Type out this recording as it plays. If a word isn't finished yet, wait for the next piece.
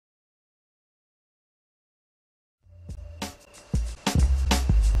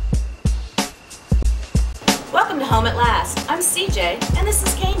Home at Last. I'm CJ and this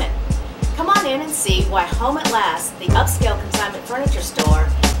is Cayman. Come on in and see why Home at Last, the upscale consignment furniture store,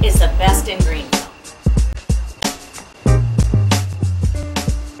 is the best in Greenville.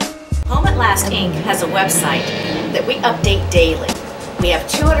 Home at Last Inc. has a website that we update daily. We have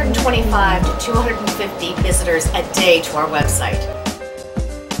 225 to 250 visitors a day to our website.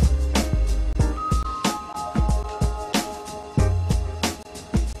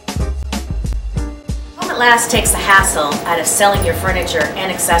 Home at Last takes the hassle out of selling your furniture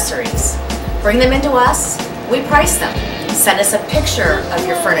and accessories. Bring them into us, we price them. Send us a picture of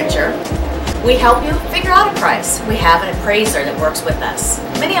your furniture. We help you figure out a price. We have an appraiser that works with us.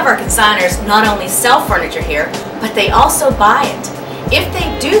 Many of our consigners not only sell furniture here, but they also buy it. If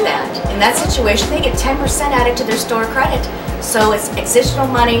they do that, in that situation, they get 10% added to their store credit. So it's additional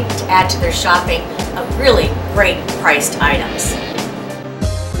money to add to their shopping of really great priced items.